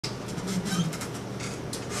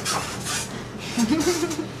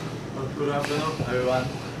Good afternoon, everyone.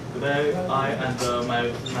 Today, I and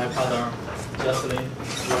my partner, Jocelyn,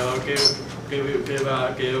 will give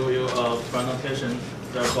you a presentation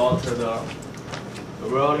about the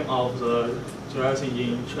rolling of the dressing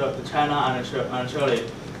in China and Chile.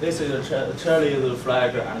 This is Chile's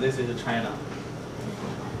flag, and this is China.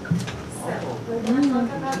 So, we're going to talk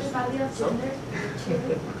about the value of gender in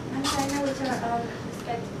Chile and China, which are our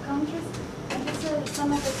respective countries. And these are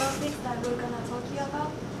some of the topics that we're going to talk to you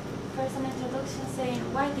about. First, an introduction saying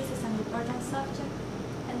why this is an important subject,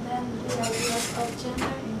 and then the ideas of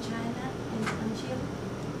gender in China and Chile,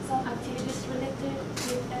 some activities related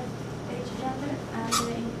with each gender, and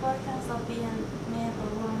the importance of being man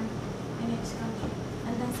or woman in each country.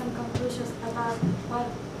 And then some conclusions about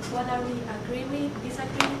what are we agree with,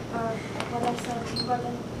 disagree, or what are some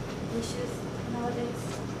important issues nowadays.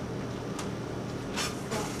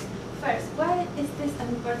 So, first, why is this an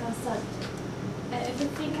important subject? If you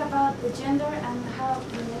think about the gender and how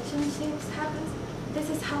relationships happen, this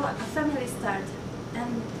is how a family starts.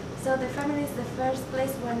 And so the family is the first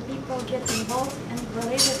place when people get involved and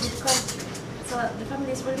related with culture. So the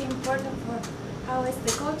family is really important for how is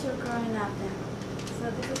the culture growing up then.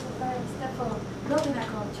 So this is the first step for building a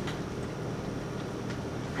culture.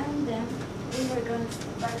 And then we were going to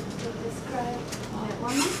start to describe the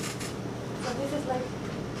woman. So this is like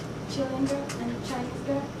Chilean girl and Chinese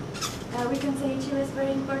girl. We can say in Chile is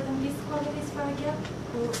very important these qualities for a girl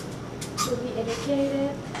who should be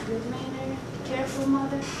educated, good manner, careful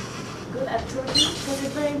mother, good at cooking. Because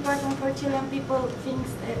it's very important for Chilean people things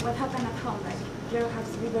what happen at home. Like girl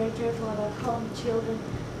has to be very careful about home, children,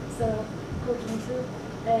 so cooking too.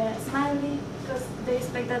 Smiley, because they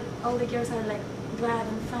expect that all the girls are like glad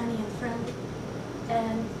and funny and friendly,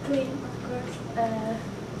 and clean, of course,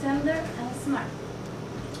 tender and smart.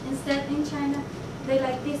 Instead, in China, they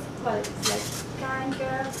like these qualities, like kind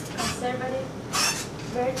girl, conservative,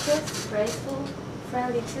 virtuous, graceful,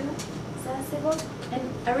 friendly too, sensible, and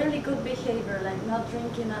a really good behavior, like not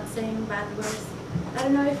drinking, not saying bad words. I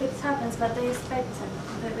don't know if it happens, but they expect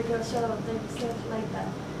that the girls show themselves like that.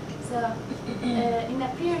 So, in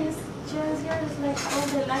appearance, Chilean girls, like all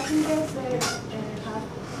the Latin girls, they have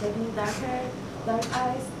like dark hair, dark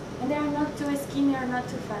eyes, and they are not too skinny or not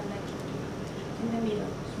too fat, like in the middle.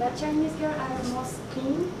 But Chinese girls are most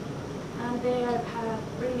thin, and they have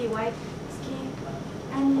really white skin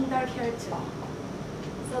and dark hair too.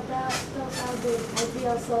 So those are the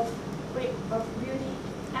ideals of beauty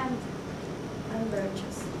and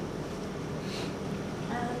virtues.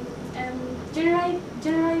 And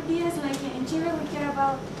general ideas, like in Chile, we care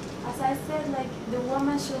about, as I said, like the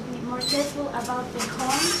woman should be more careful about the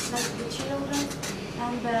home, like the children,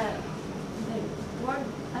 and the work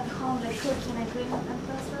at home, like cooking and cleaning and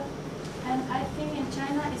stuff. And I think in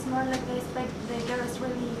China, it's more like they expect the girls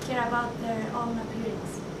really care about their own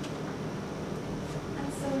appearance.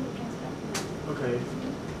 And so you can start. Okay.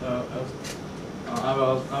 I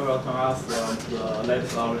will tell us the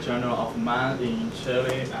latest of gender of man in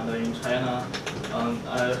Chile and in China.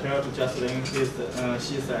 I heard Jocelyn, she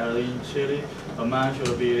said in Chile, a man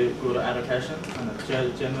should be good at education and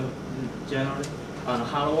generally and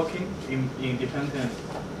hardworking, independent,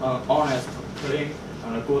 honest, clean,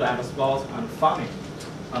 and good at sports and funny.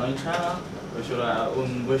 And in China, we should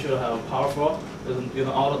have powerful.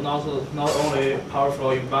 Not only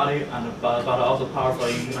powerful in body but also powerful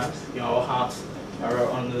in our hearts.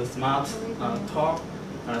 On smart, tall,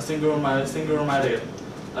 and single-minded.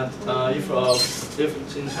 And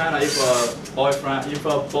if in China, if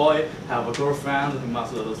a boy have a girlfriend, he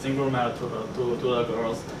must single-minded to the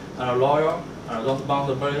girls, and loyal, and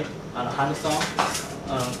responsible, and handsome,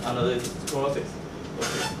 and these qualities.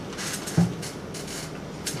 Okay.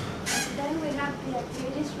 Then we have the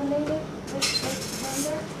activities related with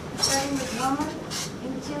gender, starting with women.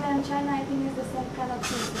 In Chile and China, I think it's the same kind of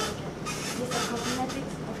thing. These are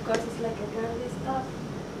cosmetics, of course, it's like a girly stuff.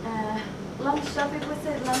 Lunch shopping, we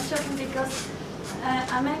say lunch shopping because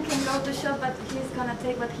a man can go to shop, but he's gonna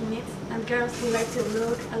take what he needs. And girls, we like to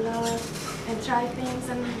look a lot and try things,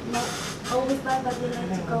 and not always buy, but we like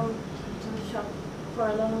to go to shop for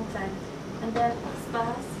a long time. And then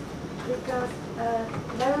spas, because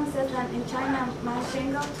Baron says that in China, man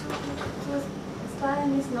can go to a spa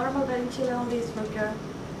and it's normal, but in Chile only is for girls.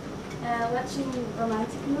 Watching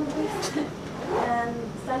romantic movies and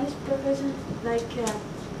stylish professions like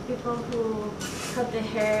people who cut the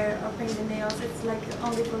hair or paint the nails. It's like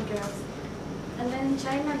only for girls. And then in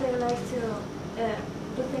China they like to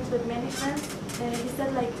do things with many friends. He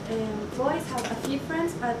said like boys have a few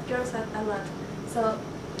friends but girls have a lot. So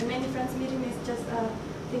the many friends meeting is just a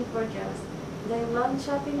thing for girls. They love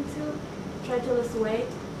shopping too, try to lose weight.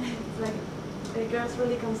 It's like the girls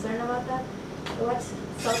really concerned about that. They watch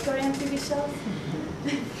South Korean TV shows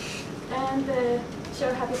and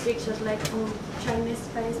show happy pictures like on Chinese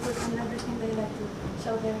Facebook and everything. They like to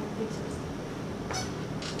show their pictures.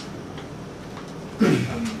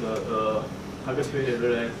 And the activity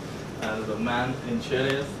really the man in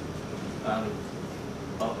Chile and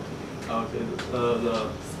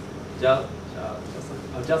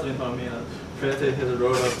Justin told me created his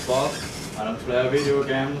role of sports and play video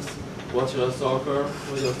games, watch the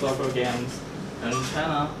soccer games. And in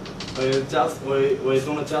China, we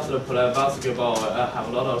don't just play basketball. I have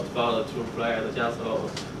a lot of sports to play. Just to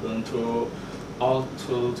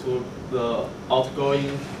the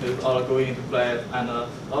outgoing to play, and a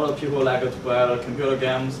lot of people like to play computer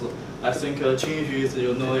games. I think Qingyu is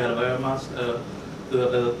it very much.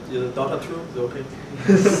 The Dota 2 is okay.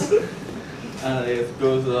 And it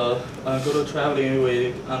goes go to traveling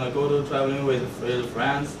with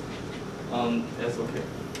friends. It's okay.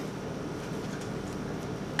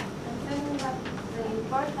 And then we have the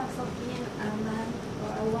importance of being a man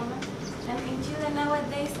or a woman. And in Chile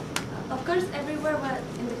nowadays, of course, everywhere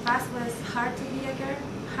in the past was hard to be a girl,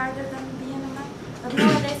 harder than being a man. But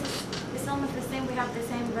nowadays it's almost the same. We have the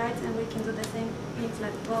same rights and we can do the same things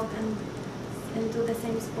like vote and do the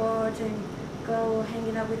same sport and go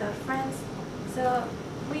hanging out with our friends. So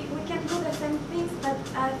we can do the same things, but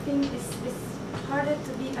I think it's harder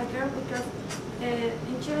to be a girl because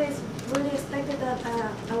in Chile it's really expected that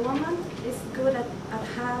a woman is good at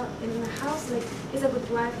how in the house, like is a good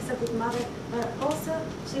wife, is a good mother, but also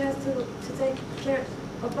she has to take care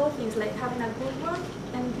of both things, like having a good work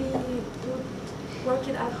and be good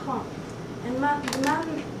working at home. And the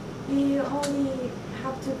man, you only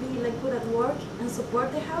have to be like good at work and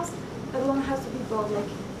support the house, but one has to be both, like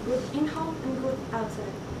good in home and good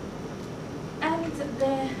outside. And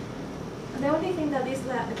the only thing that is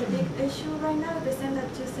the big issue right now is the same that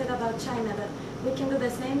you said about China, that we can do the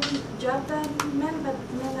same job than men, but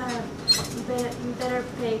men are better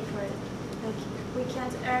paid for it. Like we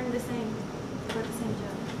can't earn the same for the same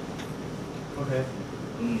job. Okay.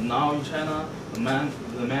 Now in China, the men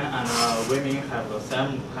and women have the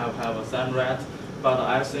same right. But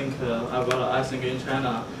I think in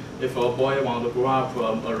China, if a boy wants to grow up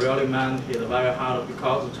a really man, it's very hard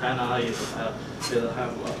because China have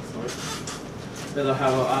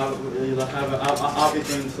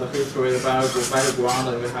evidence history,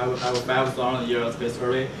 background. We have 5,000 years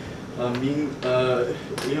history. In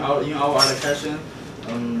our education,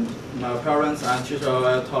 my parents and teacher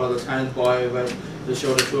taught the Chinese boy they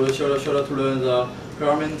should learn the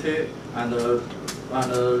humanity and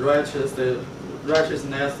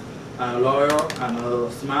righteousness and loyal and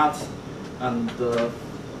smart and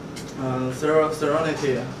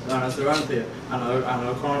serenity and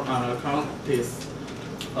qualities.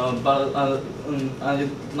 But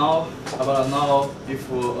now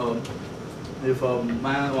if a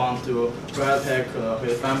man wants to protect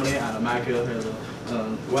his family and make his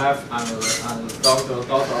wife and daughter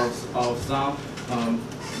of son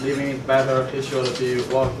living better, he should be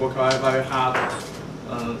work very hard.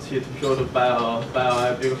 He should buy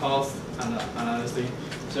a big house and everything.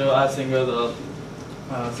 So I think the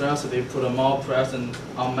society put more pressure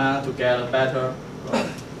on men to get better. So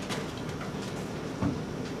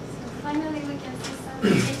finally, we can see some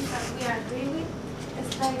things that we agree with.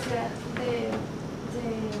 It's like the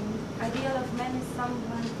ideal of men is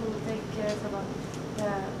someone who takes care about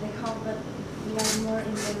the home, but we are more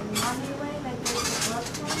in the money way, like they work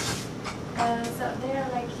for. So they are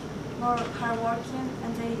like more hardworking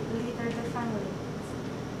and they lead their family.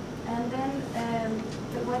 And then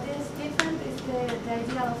what is different is the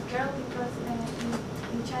idea of girl, because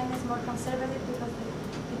in China it's more conservative because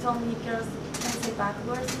it's only girls can say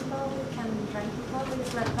backwards in public, can drink in public,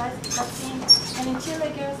 it's like that thing. And in Chile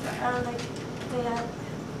girls are like, they are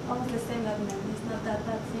almost the same as men, it's not that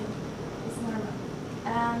thing, it's normal.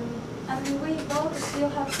 And we both still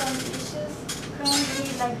have some issues currently,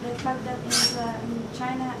 like the fact that in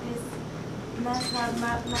China is men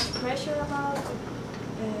have much pressure about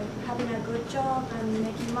having a good job and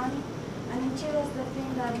making money. And in Chile, it's the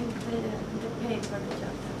thing that they pay for the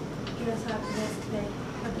job. Girls have less pay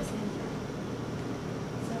for the same job.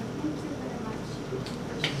 So thank you very much.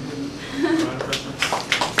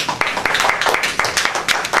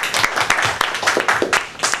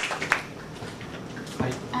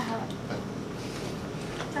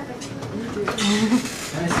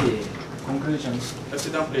 Can I see conclusions?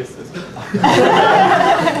 Sit down, please. Can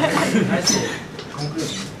I see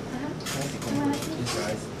conclusions? Can I see conclusions? Yes,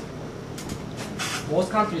 guys. both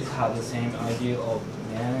countries have the same idea of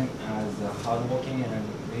men as a hardworking and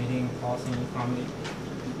leading person in family.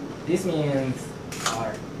 This means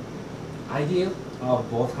our ideal of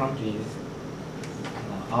both countries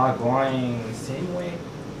are going same way.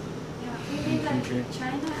 Yeah, we mean like in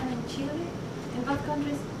China and in Chile, in both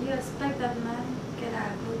countries, you expect that men get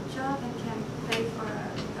a good job and can pay for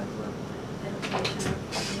a good education,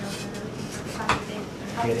 everything for the family. They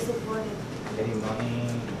have to support it. Getting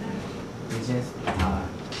money, business,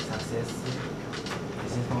 success,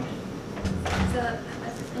 business money. So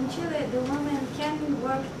in Chile, the woman can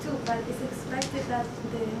work too, but it's expected that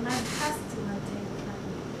the man has to maintain the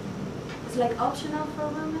family. It's like optional for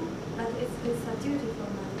women, but it's a duty for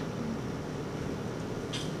men.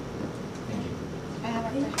 Thank you. I have a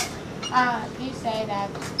question. You say that,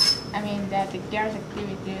 that the girls'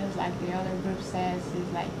 activities, like the other group says,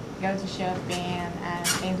 is like go to shopping and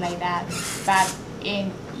things like that. But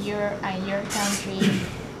in your country,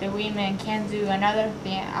 the women can do another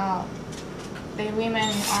thing. The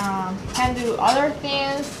women can do other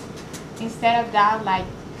things instead of that, like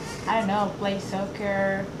I don't know, play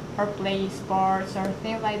soccer or play sports or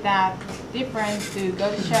things like that. Different to go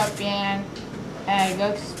to shopping,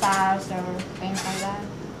 go to spas or things like that.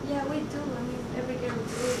 Yeah, we do. I mean, every girl do.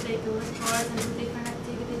 They do sports and do different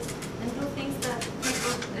activities and do things that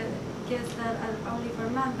people guess that are only for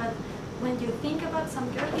men. But when you think about some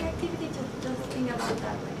girly activity, just think about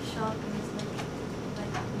that. Like shopping is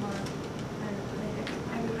like more. I don't know. Like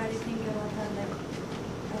everybody think about that like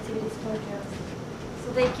activities for girls.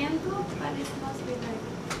 So they can do, but it's mostly like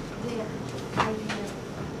their idea.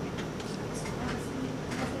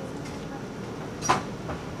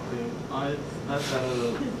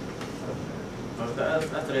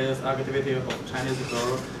 Athletic activity of Chinese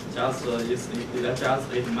girl just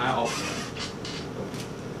is my option.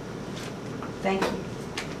 Thank you.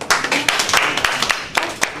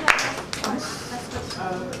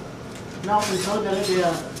 Now in Saudi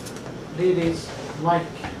Arabia, ladies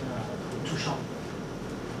like to shop,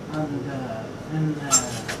 and in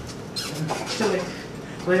Chile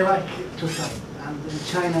they like to shop, and in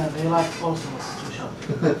China they like also to shop.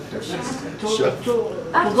 to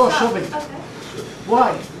go shopping. Okay.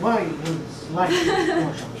 Why would like to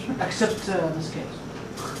go shopping? Except this case.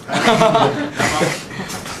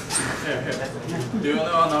 Do you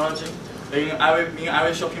know analogy? In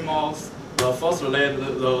every shopping malls, the first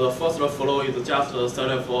floor is just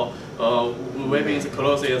selling for women's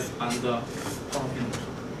clothes and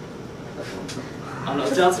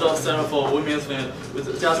just selling for women's things.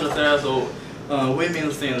 Just selling for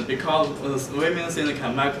women's things because women's things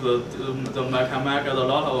can make can make a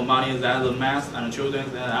lot of money than the men's and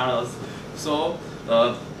children's and others. So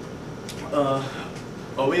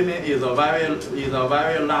women is a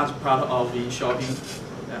very large part of the shopping.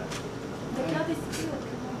 Yeah. The club is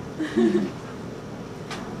cute.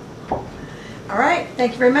 All right.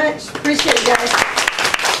 Thank you very much. Appreciate it, guys.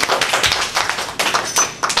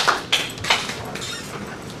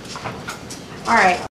 All right.